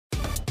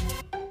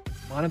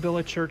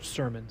Montebello Church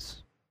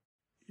Sermons.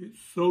 It's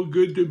so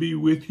good to be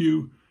with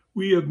you.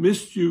 We have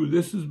missed you.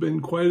 This has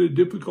been quite a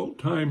difficult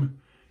time.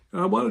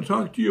 And I want to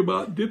talk to you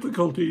about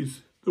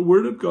difficulties. The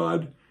Word of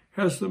God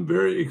has some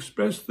very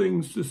express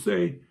things to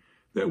say,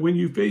 that when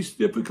you face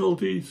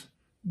difficulties,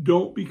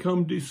 don't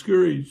become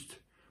discouraged.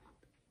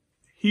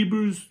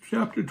 Hebrews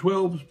chapter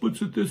 12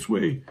 puts it this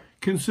way: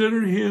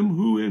 consider him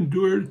who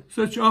endured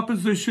such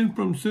opposition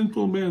from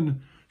sinful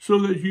men, so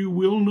that you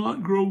will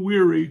not grow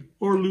weary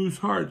or lose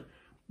heart.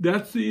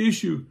 That's the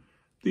issue.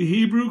 The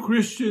Hebrew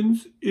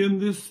Christians in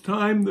this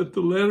time that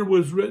the letter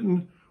was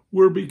written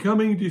were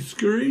becoming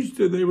discouraged,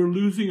 and they were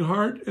losing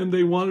heart, and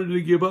they wanted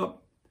to give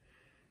up.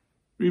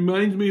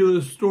 Reminds me of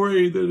the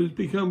story that has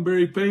become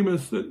very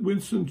famous that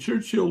Winston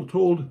Churchill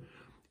told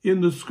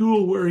in the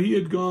school where he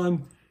had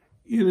gone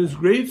in his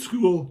grade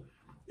school,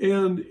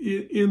 and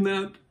in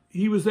that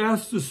he was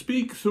asked to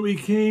speak, so he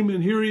came,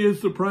 and here he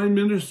is, the Prime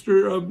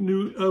Minister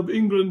of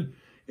England,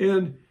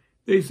 and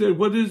they said,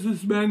 "What is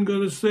this man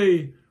going to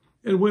say?"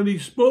 And when he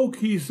spoke,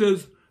 he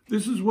says,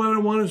 "This is what I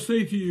want to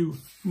say to you.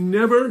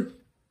 Never,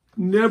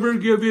 never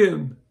give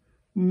in.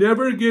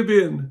 Never give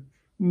in.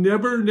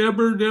 Never,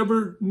 never,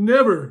 never,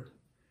 never.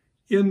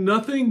 In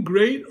nothing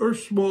great or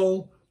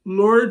small,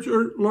 large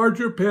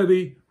or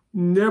petty,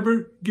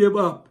 never give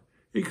up,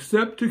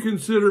 except to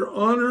consider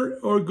honor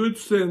or good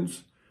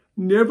sense.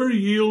 Never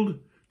yield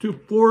to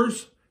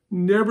force.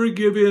 Never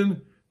give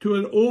in to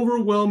an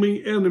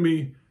overwhelming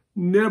enemy.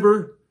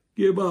 Never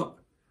give up."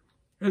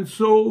 And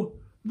so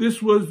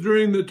this was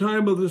during the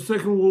time of the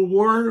Second World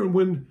War, and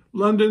when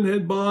London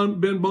had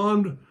been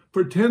bombed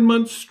for 10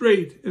 months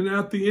straight. And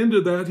at the end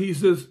of that, he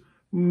says,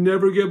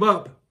 never give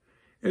up.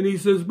 And he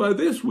says, by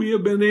this we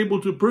have been able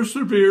to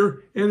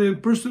persevere, and in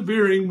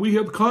persevering we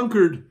have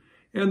conquered.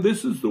 And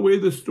this is the way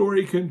the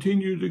story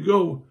continued to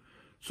go.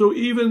 So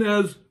even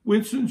as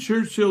Winston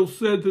Churchill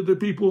said to the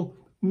people,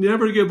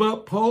 never give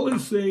up, Paul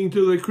is saying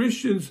to the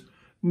Christians,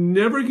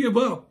 never give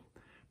up,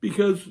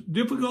 because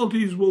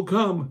difficulties will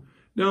come.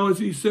 Now, as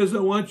he says, I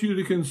want you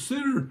to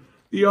consider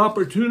the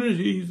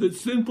opportunities that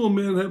sinful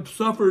men have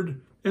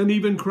suffered, and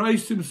even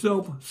Christ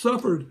himself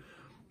suffered,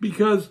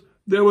 because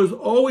there was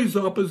always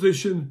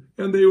opposition,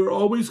 and they were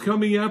always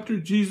coming after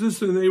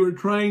Jesus, and they were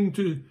trying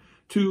to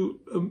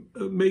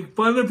make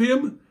fun of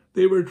him.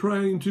 They were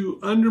trying to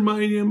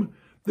undermine him.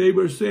 They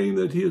were saying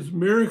that his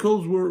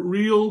miracles weren't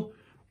real.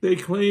 They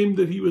claimed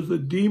that he was a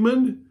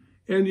demon,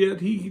 and yet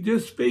he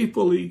just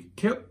faithfully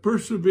kept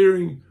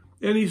persevering.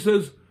 And he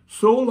says,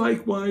 so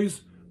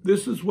likewise,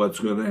 this is what's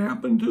going to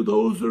happen to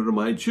those that are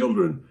my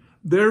children.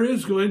 There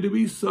is going to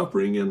be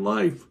suffering in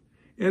life.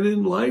 And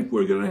in life,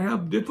 we're going to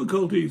have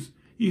difficulties.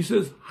 He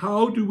says,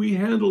 how do we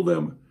handle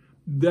them?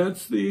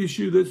 That's the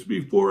issue that's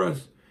before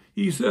us.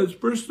 He says,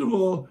 first of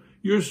all,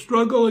 your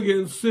struggle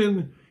against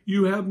sin,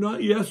 you have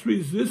not yet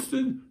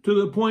resisted to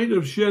the point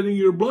of shedding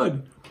your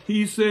blood.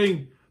 He's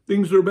saying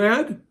things are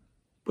bad,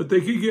 but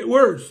they could get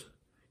worse.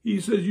 He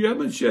says, you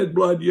haven't shed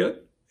blood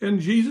yet. And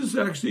Jesus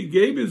actually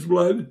gave his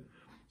blood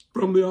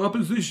from the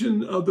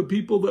opposition of the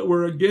people that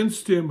were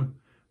against him.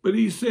 But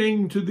he's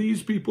saying to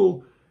these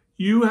people,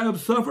 you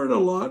have suffered a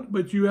lot,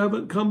 but you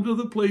haven't come to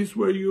the place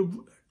where you've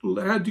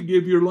had to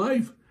give your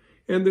life.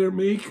 And there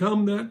may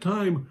come that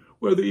time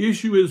where the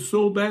issue is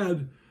so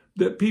bad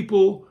that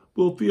people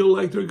will feel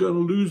like they're going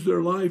to lose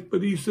their life.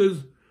 But he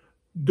says,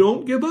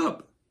 don't give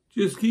up.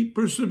 Just keep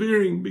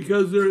persevering,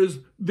 because there is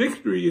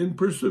victory in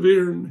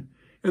persevering.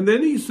 And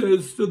then he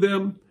says to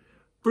them,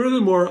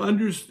 furthermore,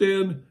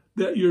 understand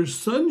that your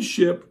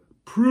sonship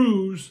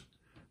proves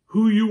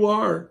who you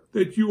are,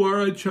 that you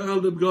are a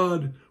child of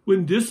God.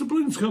 When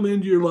disciplines come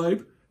into your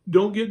life,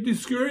 don't get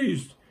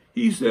discouraged.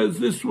 He says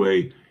this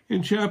way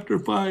in chapter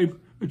 5,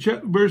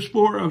 verse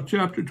 4 of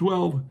chapter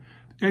 12,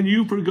 and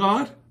you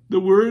forgot the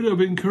word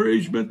of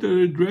encouragement that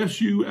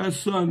address you as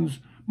sons.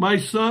 My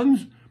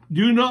sons,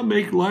 do not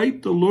make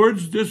light the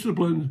Lord's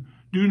discipline.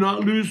 Do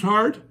not lose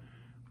heart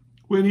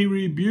when he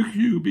rebukes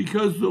you,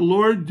 because the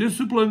Lord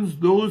disciplines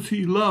those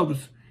he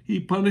loves. He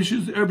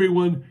punishes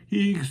everyone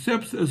he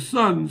accepts as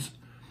sons.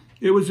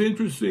 It was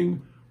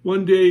interesting.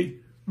 One day,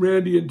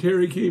 Randy and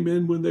Terry came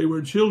in when they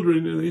were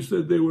children, and they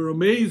said they were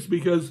amazed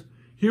because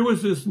here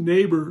was this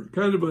neighbor,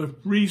 kind of a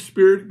free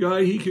spirit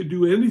guy. He could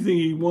do anything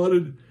he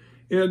wanted.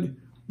 And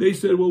they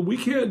said, well, we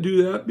can't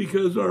do that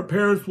because our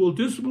parents will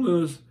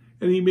discipline us.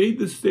 And he made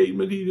this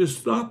statement. He just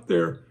stopped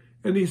there.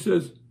 And he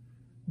says,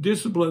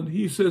 discipline.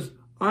 He says,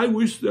 I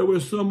wish there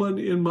was someone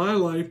in my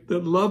life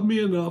that loved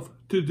me enough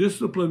to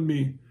discipline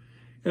me.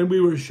 And we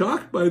were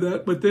shocked by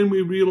that, but then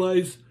we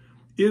realized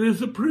it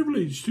is a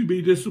privilege to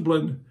be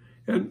disciplined.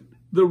 And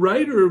the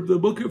writer of the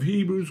book of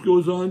Hebrews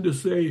goes on to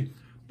say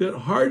that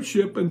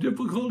hardship and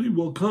difficulty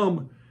will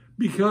come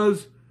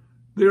because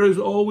there is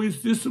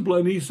always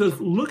discipline. He says,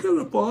 look at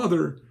a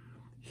father.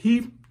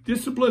 He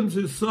disciplines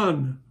his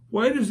son.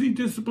 Why does he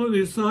discipline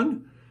his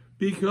son?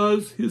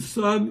 Because his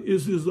son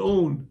is his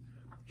own.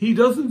 He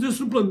doesn't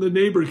discipline the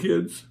neighbor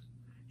kids.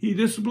 He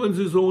disciplines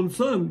his own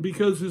son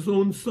because his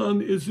own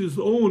son is his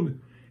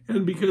own,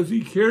 and because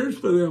he cares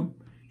for them.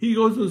 He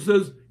goes and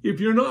says, if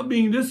you're not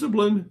being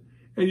disciplined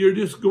and you're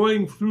just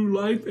going through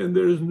life and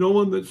there's no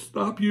one that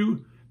stop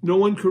you, no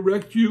one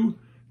correct you,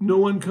 no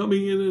one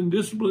coming in and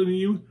disciplining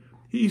you,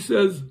 he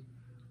says,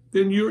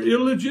 then you're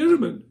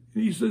illegitimate.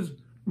 And he says,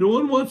 no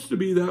one wants to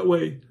be that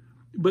way.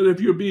 But if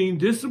you're being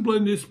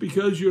disciplined, it's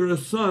because you're a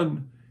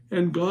son.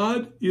 And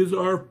God is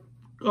our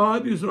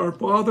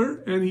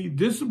Father, and he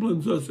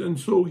disciplines us. And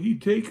so he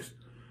takes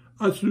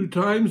us through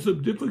times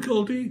of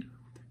difficulty.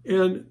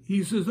 And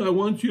he says, I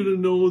want you to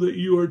know that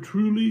you are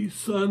truly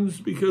sons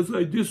because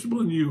I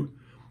discipline you.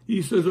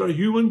 He says, our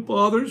human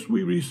fathers,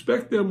 we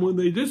respect them when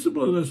they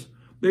discipline us.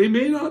 They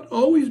may not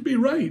always be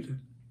right.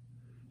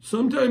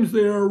 Sometimes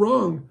they are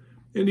wrong.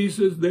 And he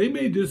says, they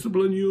may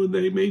discipline you and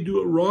they may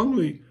do it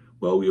wrongly.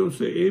 Well, we don't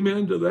say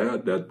amen to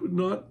that. That's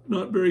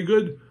not very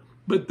good.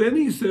 But then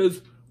he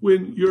says,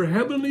 when your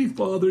heavenly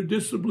Father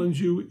disciplines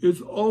you,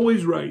 it's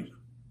always right.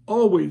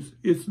 Always.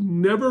 It's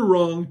never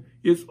wrong.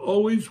 It's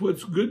always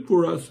what's good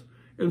for us.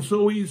 And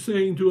so he's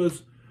saying to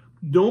us,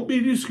 don't be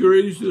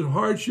discouraged as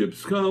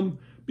hardships come,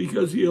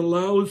 because he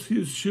allows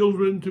his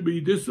children to be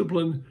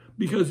disciplined,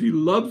 because he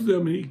loves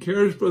them and he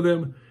cares for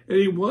them and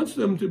he wants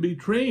them to be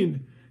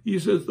trained. He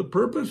says the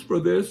purpose for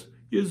this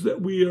is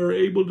that we are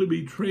able to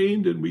be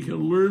trained and we can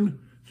learn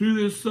through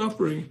this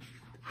suffering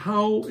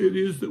how it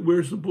is that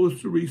we're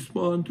supposed to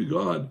respond to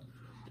God.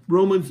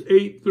 Romans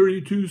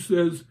 8:32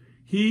 says,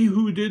 he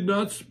who did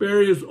not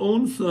spare his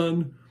own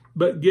son,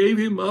 but gave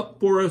him up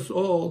for us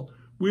all,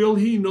 will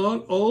he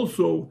not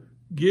also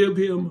give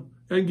him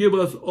and give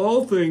us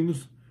all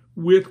things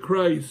with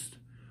Christ?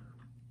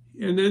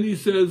 And then he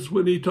says,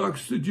 when he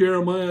talks to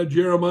Jeremiah,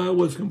 Jeremiah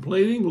was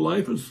complaining,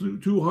 life is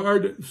too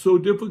hard, so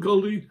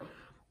difficulty.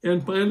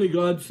 And finally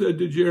God said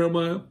to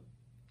Jeremiah,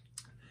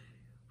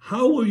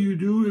 how will you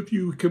do if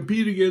you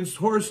compete against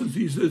horses?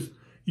 He says,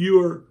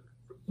 you are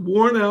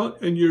worn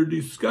out and you're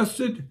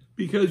disgusted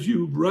because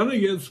you've run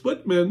against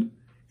footmen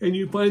and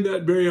you find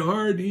that very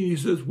hard. He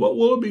says, what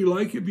will it be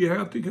like if you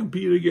have to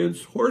compete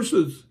against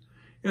horses?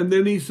 And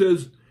then he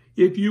says,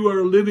 if you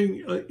are living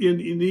in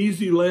an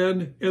easy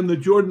land and the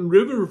Jordan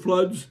River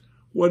floods,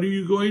 what are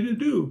you going to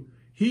do?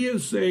 He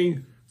is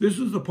saying this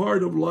is a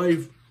part of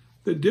life.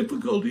 The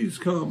difficulties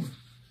come.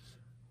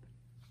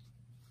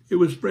 It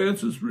was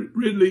Francis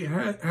Ridley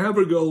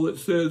Havergal that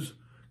says,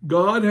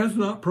 God has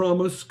not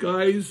promised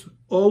skies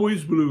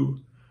always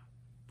blue,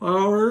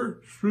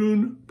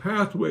 flower-strewn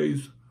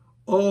pathways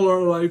all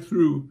our life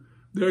through.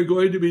 There are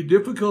going to be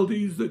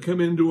difficulties that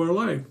come into our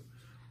life.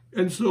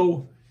 And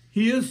so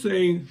he is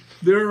saying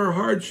there are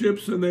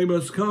hardships and they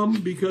must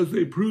come because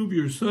they prove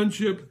your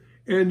sonship,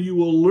 and you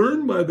will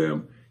learn by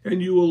them,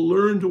 and you will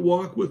learn to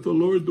walk with the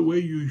Lord the way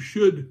you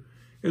should.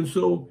 And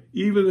so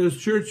even as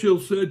Churchill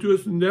said to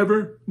us,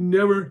 never,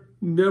 never,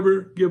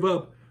 never give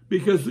up,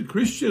 because the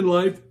Christian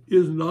life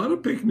is not a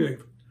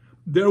picnic.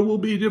 There will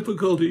be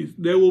difficulties.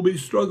 There will be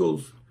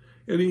struggles.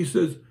 And he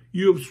says,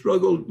 you have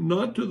struggled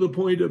not to the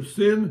point of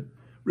sin,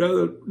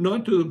 rather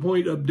not to the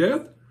point of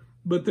death,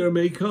 but there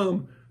may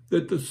come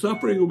that the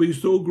suffering will be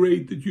so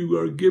great that you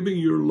are giving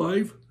your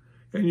life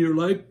and your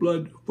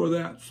lifeblood for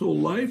that. So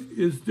life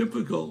is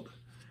difficult.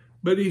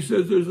 But he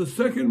says there's a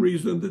second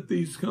reason that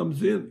these come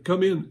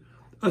in.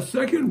 A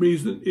second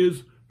reason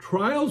is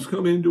trials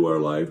come into our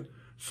life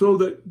so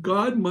that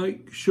God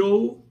might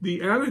show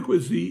the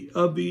adequacy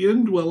of the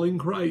indwelling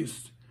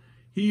Christ.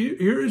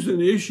 Here's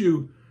an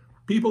issue.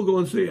 People go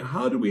and say,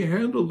 how do we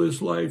handle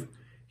this life?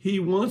 He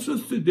wants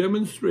us to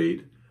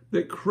demonstrate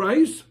that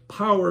Christ's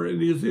power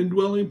and his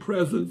indwelling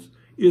presence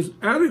is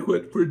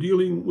adequate for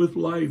dealing with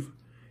life.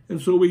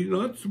 And so we're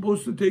not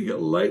supposed to take it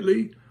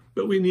lightly,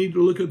 but we need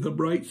to look at the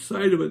bright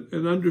side of it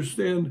and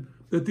understand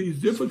that these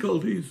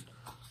difficulties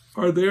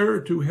are there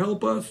to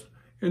help us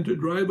and to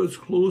drive us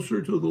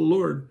closer to the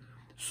Lord.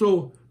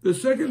 So the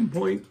second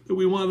point that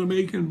we want to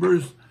make in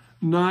verse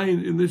 9,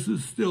 and this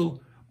is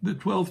still the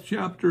 12th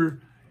chapter,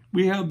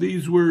 we have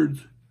these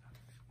words.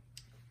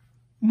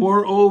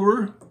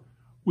 Moreover,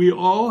 we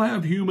all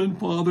have human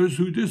fathers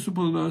who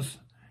discipline us,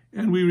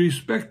 and we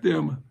respect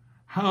them.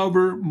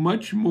 However,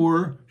 much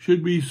more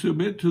should we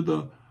submit to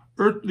the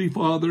earthly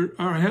Father,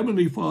 our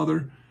heavenly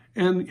Father,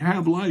 and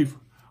have life.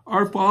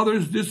 Our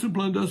fathers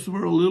disciplined us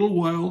for a little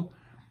while,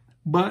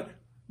 but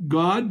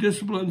God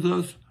disciplines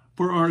us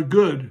for our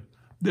good,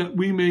 that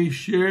we may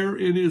share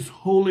in his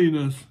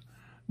holiness.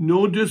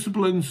 No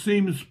discipline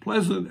seems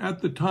pleasant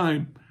at the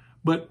time,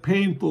 but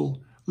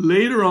painful.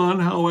 Later on,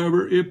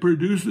 however, it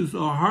produces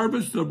a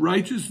harvest of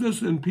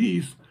righteousness and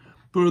peace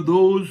for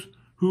those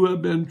who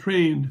have been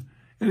trained.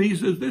 And he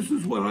says, this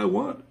is what I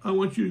want. I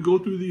want you to go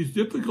through these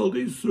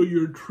difficulties so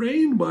you're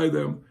trained by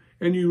them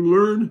and you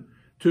learn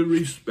to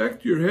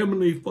respect your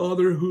heavenly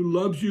Father who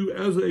loves you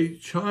as a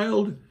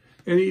child,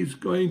 and he's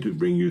going to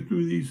bring you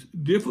through these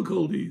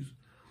difficulties.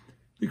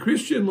 The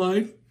Christian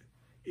life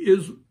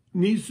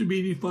needs to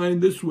be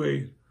defined this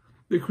way.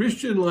 The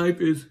Christian life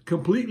is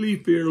completely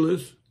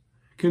fearless,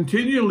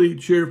 continually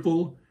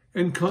cheerful,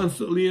 and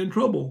constantly in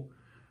trouble.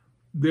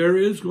 There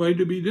is going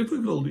to be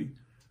difficulty.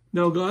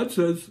 Now, God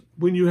says,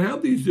 when you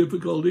have these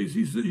difficulties,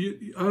 he says,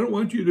 I don't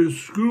want you to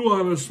screw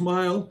on a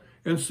smile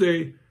and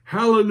say,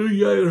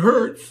 hallelujah, it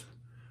hurts,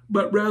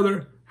 but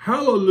rather,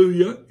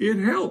 hallelujah, it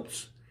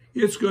helps.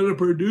 It's going to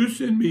produce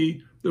in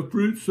me the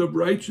fruits of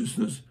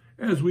righteousness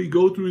as we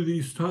go through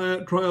these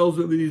trials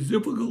and these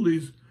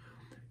difficulties.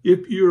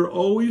 If you're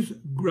always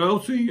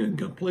grousing and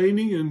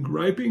complaining and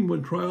griping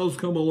when trials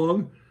come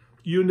along,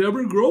 you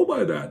never grow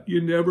by that.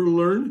 You never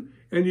learn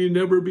and you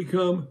never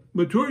become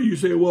mature. You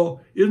say,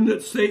 well, isn't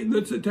it Satan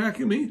that's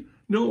attacking me?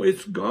 No,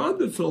 it's God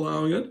that's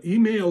allowing it. He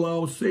may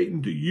allow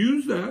Satan to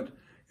use that,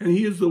 and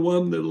he is the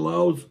one that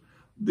allows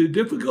the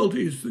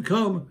difficulties to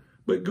come,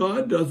 but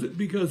God does it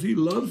because he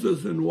loves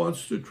us and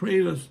wants to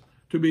train us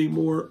to be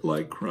more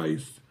like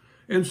Christ.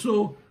 And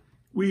so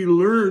we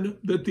learn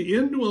that the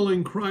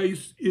indwelling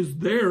Christ is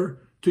there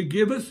to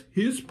give us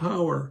his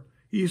power.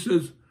 He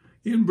says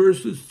in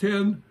verses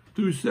 10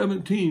 through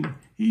 17,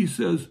 he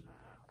says,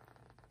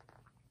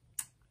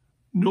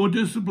 no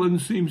discipline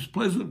seems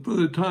pleasant for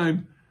the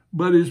time,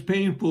 but is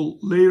painful.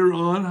 Later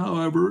on,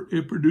 however,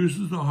 it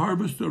produces a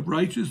harvest of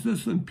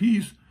righteousness and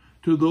peace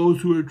to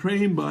those who are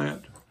trained by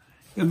it.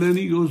 And then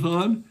he goes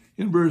on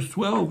in verse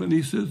 12, and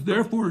he says,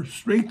 therefore,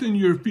 strengthen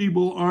your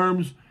feeble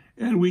arms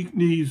and weak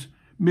knees.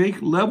 Make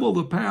level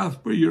the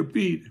path for your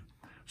feet,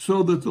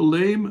 so that the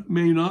lame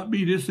may not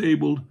be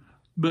disabled,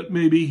 but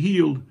may be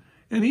healed.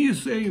 And he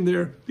is saying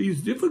there,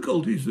 these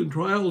difficulties and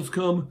trials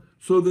come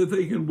so that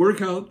they can work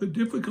out the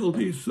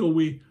difficulties, so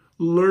we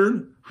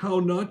learn how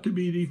not to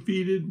be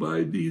defeated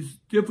by these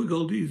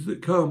difficulties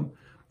that come.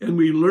 And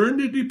we learn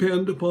to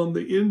depend upon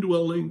the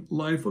indwelling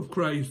life of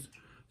Christ.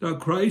 Now,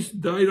 Christ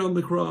died on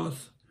the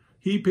cross.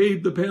 He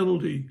paid the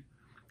penalty.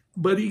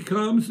 But he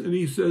comes and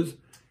he says,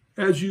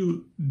 as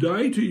you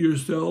die to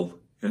yourself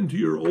and to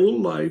your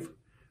old life,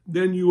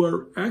 then you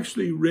are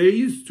actually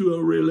raised to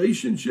a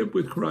relationship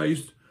with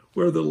Christ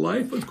where the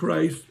life of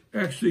Christ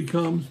actually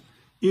comes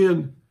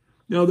in.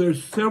 Now,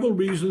 there's several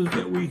reasons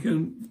that we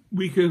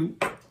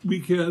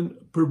can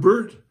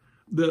pervert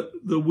the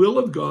will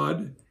of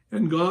God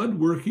and God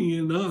working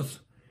in us.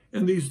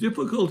 And these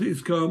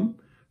difficulties come.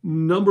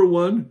 Number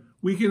one,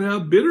 we can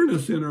have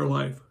bitterness in our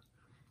life.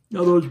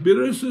 Now, those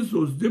bitternesses,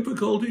 those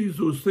difficulties,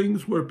 those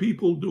things where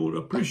people don't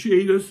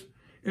appreciate us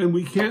and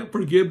we can't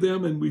forgive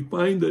them and we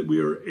find that we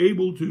are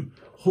able to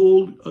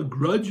hold a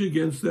grudge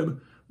against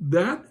them,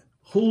 that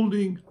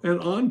holding an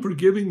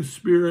unforgiving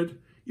spirit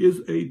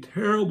is a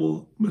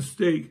terrible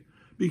mistake,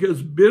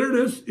 because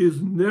bitterness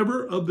is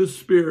never of the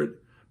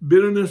spirit.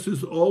 Bitterness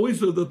is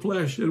always of the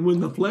flesh. And when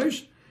the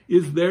flesh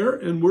is there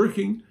and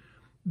working,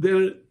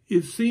 then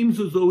it seems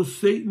as though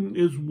Satan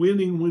is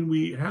winning when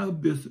we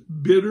have this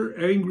bitter,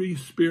 angry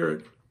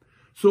spirit.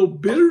 So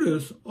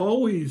bitterness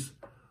always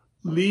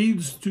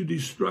leads to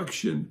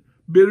destruction.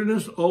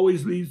 Bitterness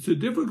always leads to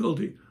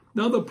difficulty.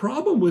 Now, the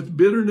problem with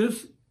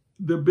bitterness,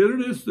 the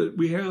bitterness that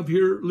we have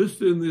here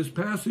listed in this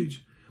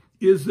passage,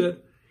 is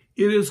that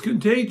it is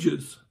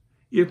contagious.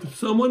 If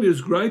someone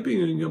is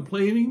griping and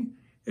complaining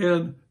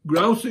and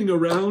grousing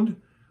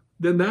around,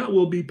 then that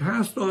will be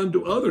passed on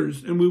to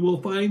others. And we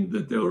will find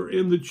that there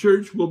in the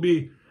church will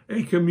be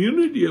a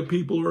community of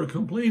people who are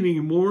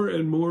complaining more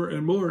and more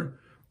and more.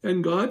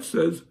 And God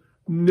says,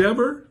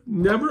 never,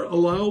 never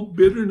allow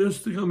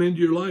bitterness to come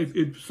into your life.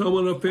 If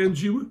someone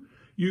offends you,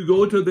 you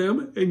go to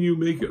them and you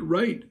make it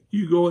right.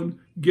 You go and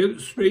get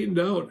it straightened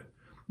out,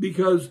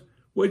 because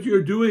what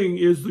you're doing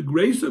is the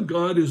grace of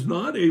God is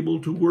not able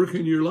to work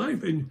in your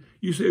life. And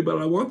you say,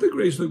 but I want the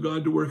grace of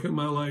God to work in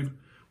my life.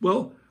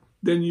 Well,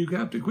 then you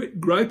have to quit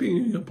griping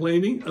and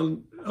complaining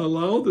and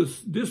allow the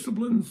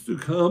disciplines to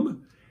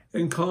come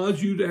and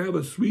cause you to have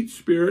a sweet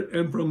spirit.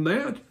 And from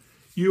that,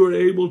 you are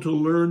able to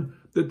learn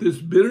that this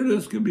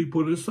bitterness can be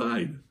put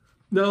aside.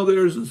 Now,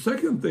 there's a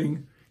second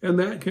thing, and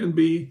that can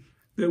be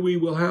that we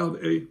will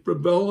have a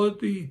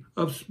frivolity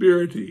of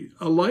spirit,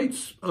 a light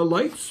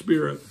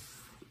spirit,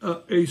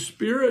 a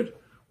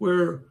spirit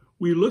where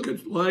we look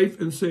at life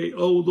and say,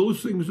 oh,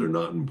 those things are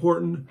not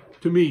important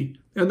to me.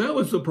 And that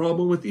was the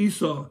problem with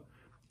Esau.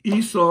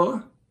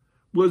 Esau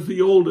was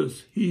the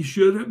oldest. He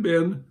should have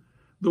been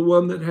the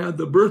one that had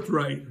the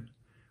birthright.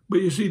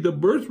 But you see, the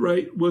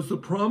birthright was the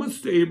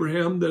promise to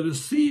Abraham that a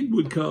seed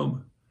would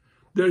come.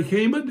 There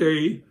came a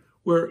day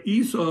where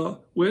Esau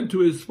went to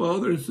his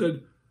father and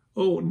said,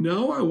 oh,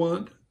 now I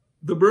want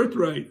the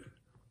birthright.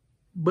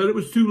 But it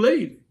was too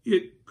late.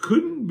 It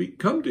couldn't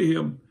come to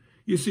him.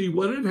 You see,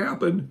 what had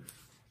happened,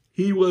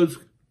 he was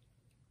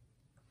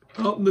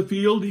out in the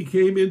field. He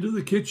came into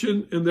the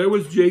kitchen, and there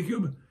was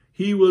Jacob.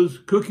 He was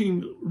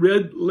cooking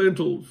red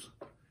lentils,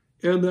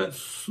 and that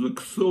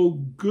looked so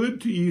good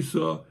to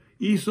Esau.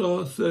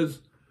 Esau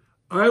says,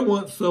 I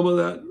want some of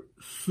that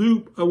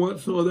soup. I want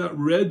some of that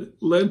red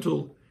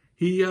lentil.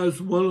 He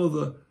has one of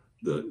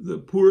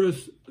the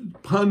poorest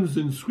puns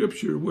in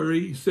Scripture where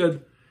he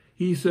said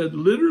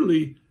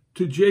literally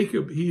to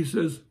Jacob, he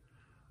says,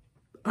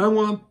 I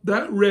want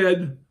that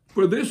red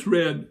for this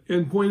red,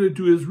 and pointed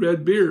to his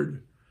red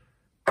beard.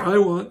 I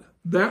want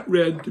that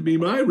red to be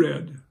my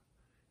red.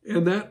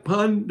 And that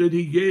pun that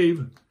he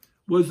gave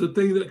was the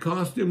thing that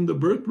cost him the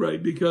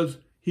birthright, because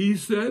he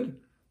said,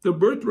 the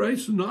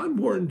birthright's not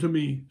important to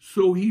me.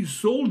 So he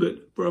sold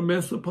it for a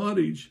mess of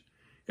pottage.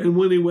 And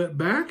when he went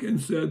back and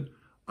said,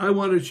 I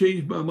want to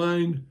change my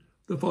mind,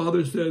 the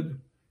father said,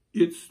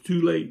 it's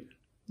too late.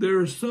 There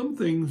are some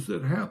things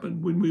that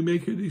happen when we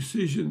make a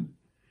decision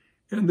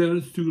and then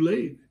it's too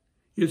late.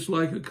 It's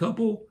like a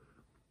couple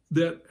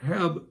that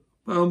have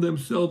found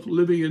themselves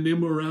living in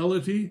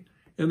immorality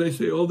and they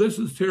say, oh, this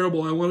is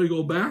terrible, I want to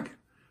go back.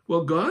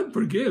 Well, God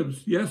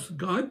forgives. Yes,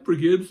 God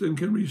forgives and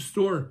can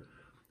restore.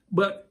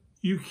 But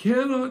you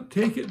cannot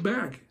take it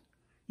back.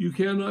 You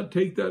cannot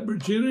take that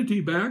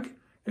virginity back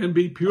and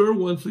be pure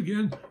once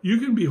again. You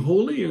can be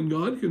holy and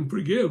God can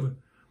forgive,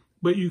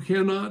 but you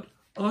cannot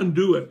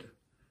undo it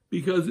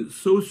because it's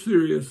so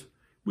serious.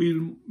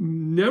 We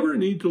never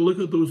need to look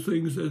at those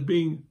things as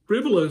being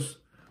frivolous.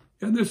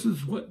 And this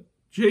is what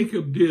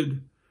Jacob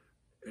did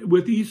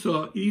with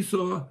Esau.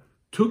 Esau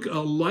took a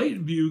light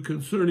view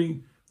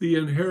concerning the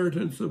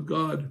inheritance of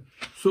God.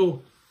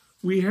 So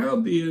we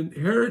have the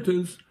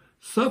inheritance.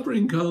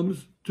 Suffering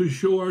comes to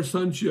show our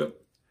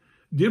sonship.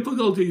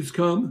 Difficulties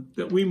come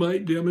that we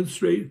might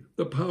demonstrate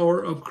the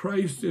power of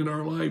Christ in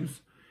our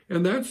lives.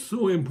 And that's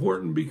so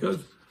important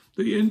because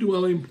the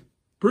indwelling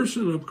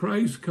person of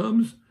Christ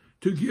comes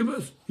to give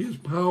us his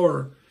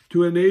power,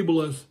 to enable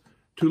us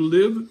to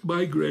live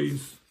by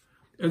grace.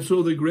 And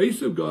so the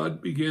grace of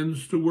God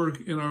begins to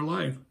work in our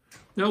life.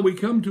 Now we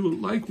come to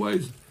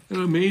likewise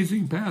an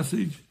amazing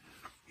passage.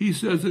 He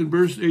says in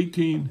verse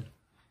 18,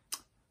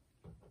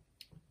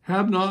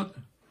 Have not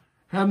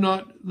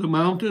the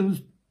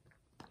mountains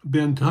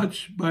been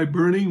touched by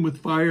burning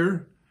with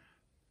fire,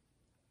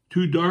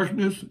 to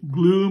darkness,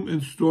 gloom,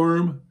 and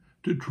storm,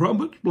 to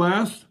trumpet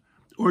blast,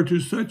 or to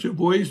such a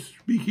voice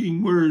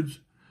speaking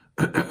words,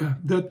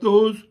 that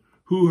those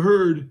who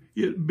heard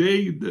it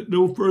begged that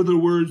no further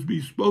words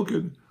be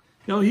spoken.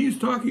 Now he's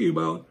talking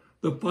about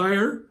the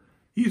fire.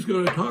 He's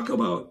going to talk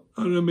about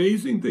an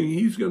amazing thing.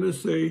 He's going to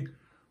say,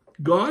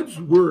 God's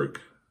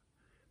work.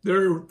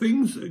 There are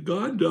things that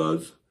God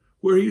does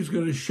where he's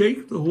going to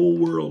shake the whole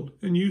world.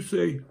 And you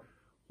say,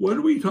 what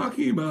are we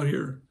talking about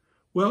here?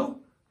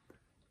 Well,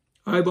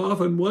 I've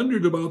often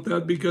wondered about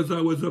that because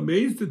I was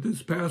amazed at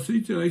this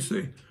passage. And I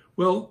say,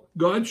 well,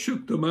 God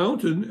shook the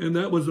mountain and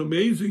that was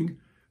amazing.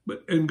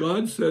 And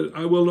God said,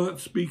 I will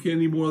not speak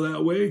anymore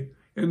that way.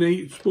 And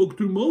he spoke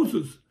to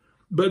Moses.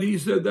 But he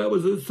said that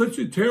was such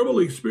a terrible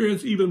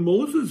experience. Even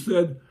Moses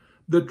said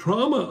the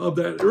trauma of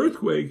that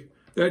earthquake,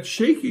 that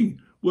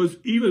shaking, was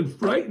even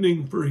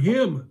frightening for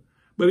him.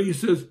 But he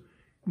says,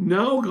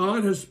 now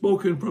God has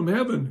spoken from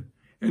heaven.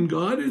 And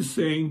God is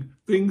saying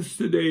things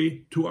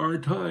today to our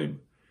time.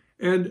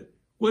 And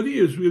what he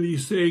is really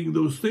saying,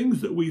 those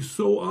things that we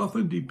so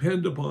often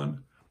depend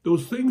upon,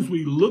 those things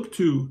we look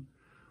to,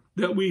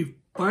 that we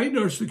find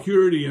our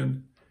security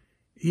in,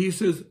 he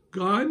says,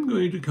 God, I'm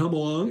going to come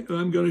along and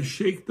I'm going to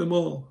shake them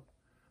all.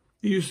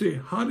 And you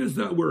say, how does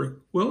that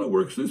work? Well, it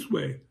works this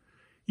way.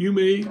 You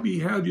may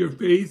have your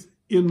faith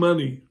in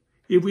money.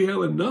 If we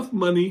have enough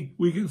money,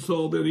 we can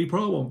solve any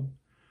problem.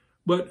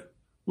 But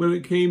when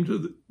it came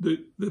to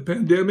the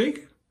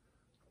pandemic,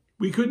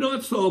 we could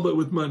not solve it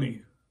with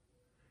money.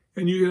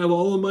 And you can have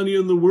all the money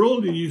in the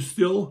world and you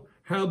still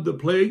have the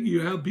plague.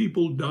 You have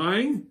people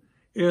dying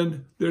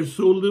and there's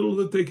so little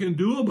that they can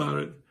do about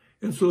it.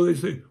 And so they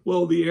say,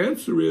 well, the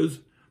answer is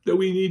that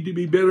we need to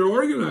be better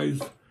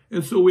organized.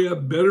 And so we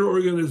have better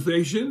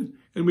organization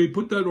and we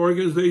put that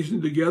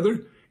organization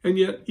together. And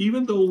yet,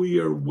 even though we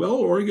are well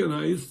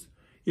organized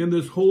in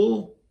this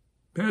whole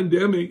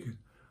pandemic,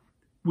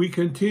 we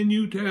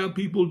continue to have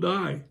people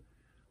die.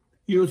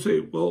 You say,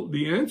 well,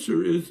 the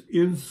answer is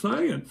in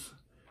science.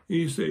 And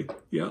you say,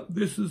 yeah,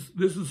 this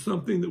is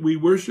something that we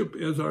worship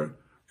as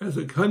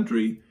a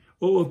country.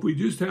 Oh, if we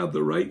just have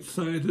the right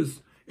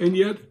scientists. And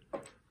yet,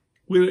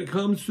 when it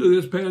comes to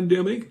this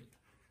pandemic,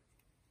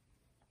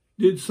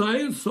 did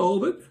science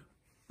solve it?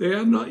 They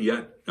have not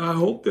yet. I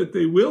hope that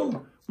they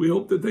will. We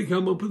hope that they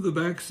come up with a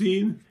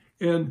vaccine.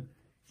 And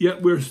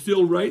yet we're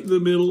still right in the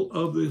middle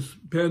of this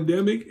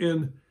pandemic.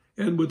 And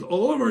with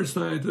all of our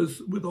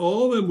scientists, with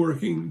all of them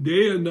working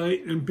day and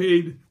night and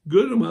paid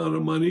good amount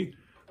of money,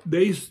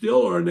 they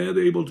still are not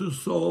able to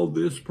solve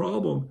this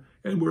problem.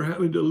 And we're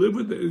having to live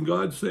with it. And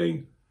God's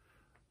saying,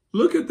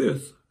 look at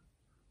this.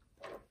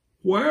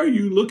 Why are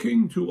you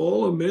looking to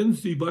all of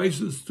men's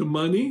devices, to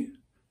money,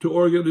 to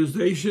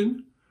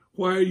organization?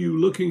 Why are you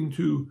looking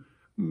to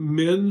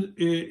men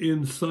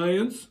in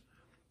science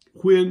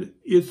when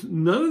it's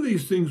none of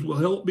these things will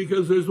help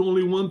because there's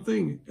only one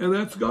thing, and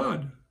that's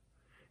God.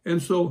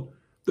 And so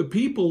the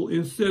people,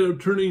 instead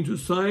of turning to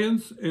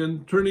science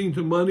and turning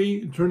to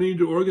money and turning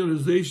to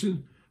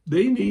organization,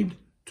 they need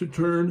to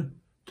turn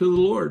to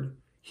the Lord.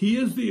 He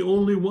is the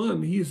only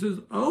one. He says,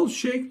 I'll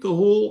shake the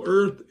whole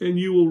earth and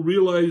you will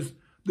realize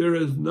there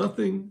is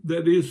nothing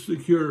that is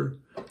secure.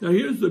 Now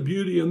here's the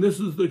beauty, and this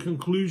is the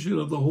conclusion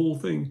of the whole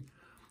thing.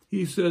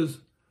 He says,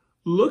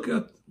 look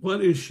at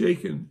what is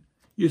shaken.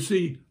 You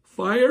see,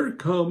 fire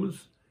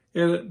comes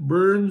and it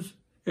burns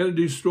and it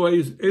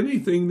destroys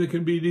anything that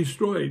can be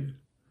destroyed.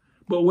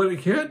 But when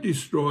it can't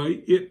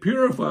destroy, it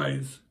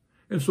purifies.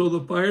 And so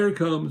the fire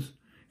comes.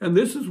 And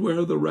this is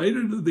where the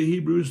writer of the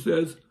Hebrews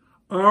says,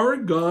 our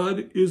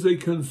God is a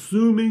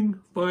consuming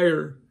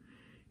fire.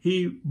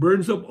 He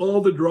burns up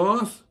all the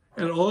dross,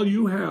 and all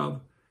you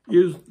have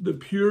is the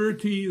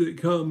purity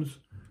that comes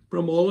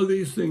from all of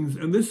these things.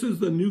 And this is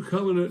the new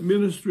covenant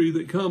ministry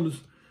that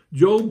comes.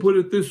 Job put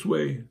it this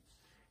way: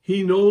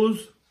 he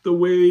knows the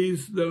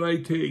ways that I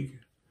take,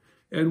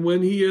 and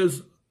when he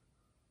has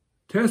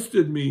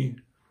tested me,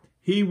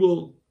 he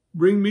will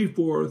bring me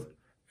forth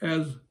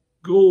as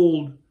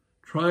gold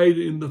tried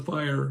in the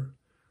fire.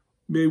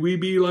 May we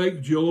be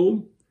like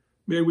Job.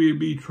 May we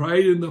be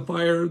tried in the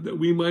fire, that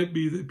we might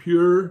be the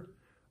pure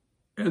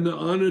and the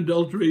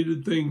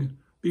unadulterated thing,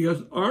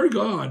 because our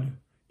God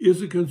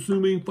is a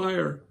consuming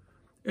fire.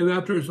 And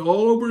after it's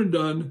all over and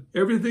done,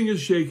 everything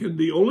is shaken.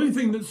 The only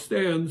thing that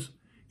stands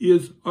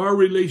is our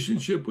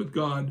relationship with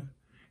God.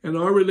 And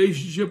our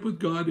relationship with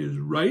God is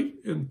right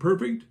and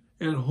perfect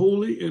and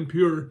holy and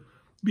pure,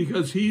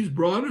 because he's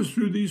brought us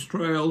through these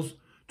trials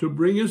to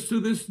bring us to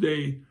this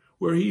day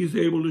where he's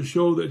able to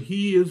show that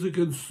he is a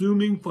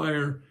consuming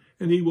fire,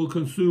 and he will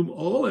consume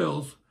all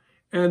else.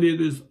 And it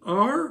is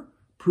our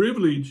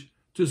privilege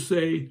to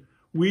say,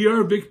 we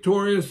are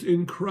victorious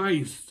in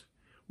Christ.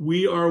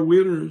 We are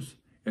winners,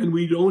 and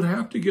we don't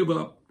have to give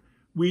up.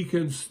 We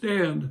can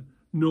stand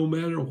no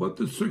matter what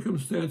the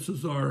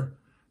circumstances are.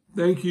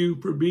 Thank you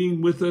for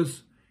being with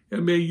us,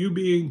 and may you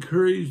be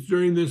encouraged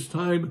during this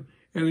time,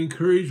 and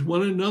encourage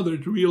one another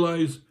to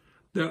realize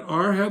that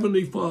our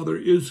Heavenly Father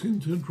is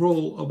in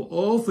control of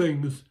all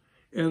things,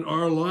 and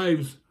our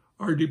lives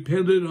are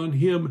dependent on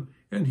him,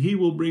 and he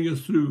will bring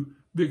us through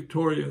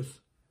victorious.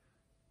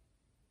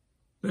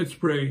 Let's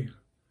pray.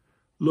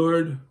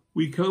 Lord,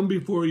 we come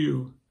before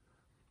you.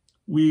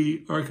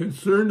 We are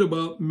concerned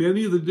about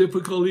many of the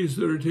difficulties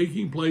that are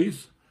taking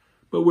place,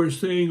 but we're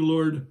saying,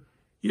 Lord,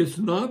 it's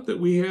not that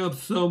we have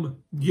some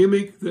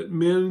gimmick that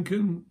men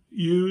can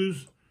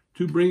use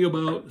to bring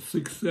about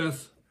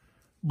success,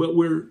 but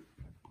we're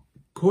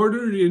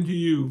quartered into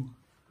you.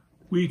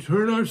 We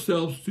turn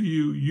ourselves to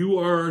you. You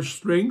are our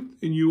strength,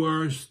 and you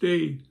are our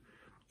stay.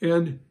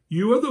 And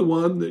you are the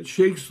one that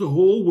shakes the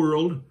whole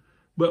world,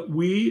 but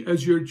we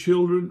as your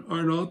children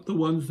are not the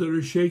ones that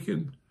are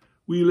shaken.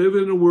 We live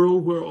in a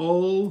world where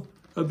all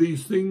of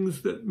these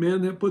things that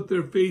men have put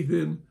their faith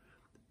in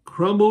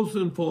crumbles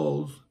and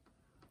falls,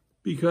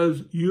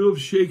 because you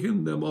have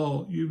shaken them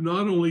all. You've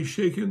not only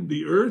shaken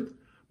the earth,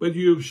 but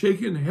you have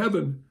shaken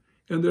heaven.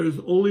 And there's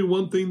only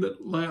one thing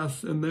that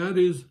lasts, and that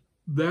is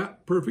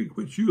that perfect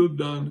which you have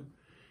done.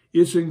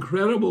 It's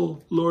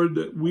incredible, Lord,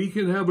 that we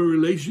can have a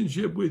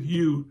relationship with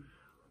you,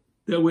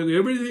 that when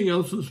everything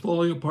else is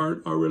falling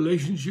apart, our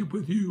relationship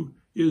with you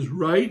is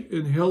right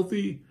and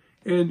healthy,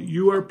 and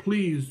you are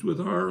pleased with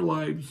our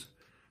lives,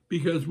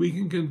 because we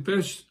can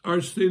confess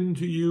our sin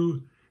to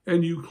you,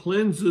 and you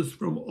cleanse us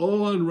from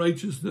all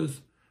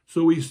unrighteousness.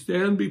 So we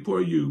stand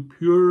before you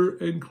pure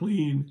and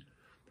clean,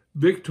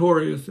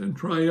 victorious and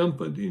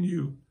triumphant in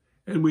you.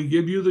 And we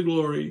give you the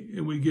glory,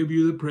 and we give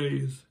you the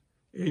praise.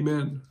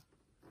 Amen.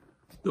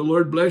 The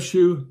Lord bless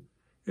you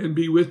and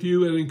be with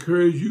you and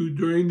encourage you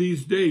during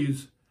these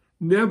days.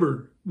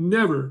 Never,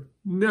 never,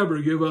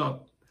 never give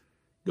up.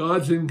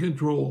 God's in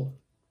control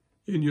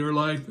in your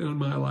life and in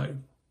my life.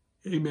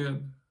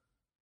 Amen.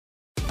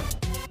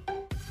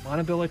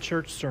 Montebello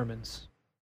Church Sermons.